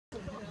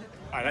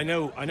All right,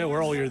 I know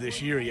earlier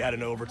this year you had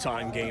an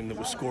overtime game that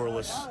was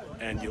scoreless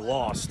and you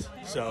lost.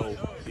 So,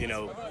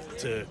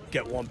 to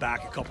get one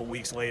back a couple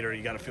weeks later,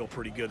 you got to feel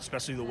pretty good,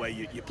 especially the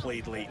way you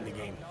played late in the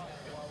game.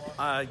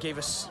 Gave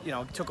us,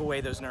 took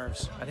away those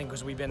nerves. I think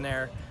because we've been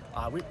there,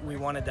 we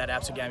wanted that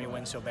Absegami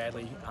win so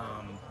badly.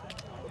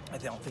 I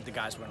don't think the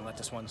guys were going to let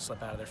this one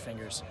slip out of their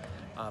fingers.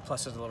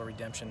 Plus, there's a little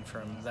redemption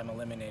from them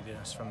eliminating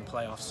us from the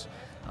playoffs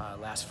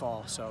last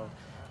fall. So,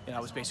 it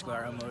was basically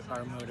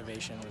our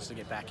motivation was to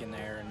get back in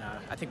there, and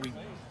I think we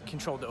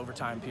controlled the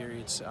overtime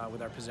periods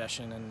with our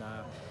possession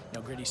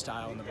and gritty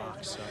style in the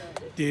box. So.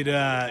 Did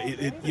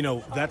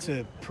that's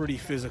a pretty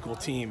physical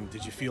team.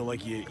 Did you feel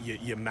like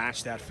you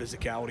matched that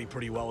physicality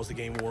pretty well as the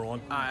game wore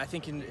on? I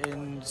think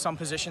in some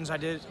positions I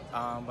did,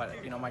 but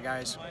my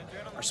guys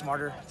are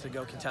smarter to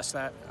go contest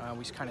that.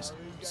 We kind of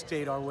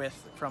stayed our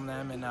width from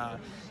them and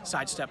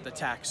sidestepped the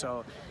attack.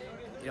 So.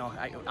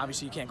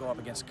 Obviously you can't go up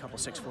against a couple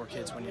 6'4"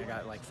 kids when you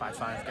got like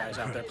 5'5" guys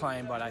out there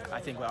playing, but I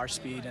think with our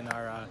speed and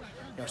our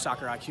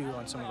soccer IQ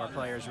on some of our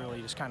players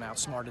really just kind of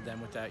outsmarted them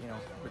with that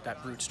with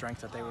that brute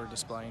strength that they were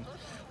displaying.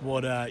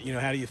 What how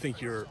do you think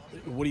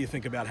what do you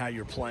think about how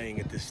you're playing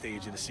at this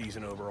stage of the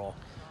season overall?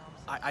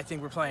 I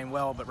think we're playing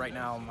well, but right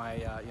now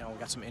we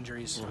got some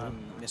injuries.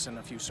 I'm missing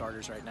a few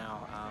starters right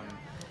now.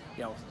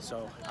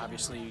 So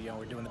obviously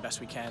we're doing the best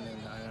we can, and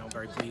I'm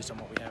very pleased on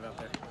what we have out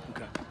there.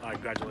 Okay. All right.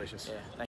 Congratulations. Yeah. Thank you.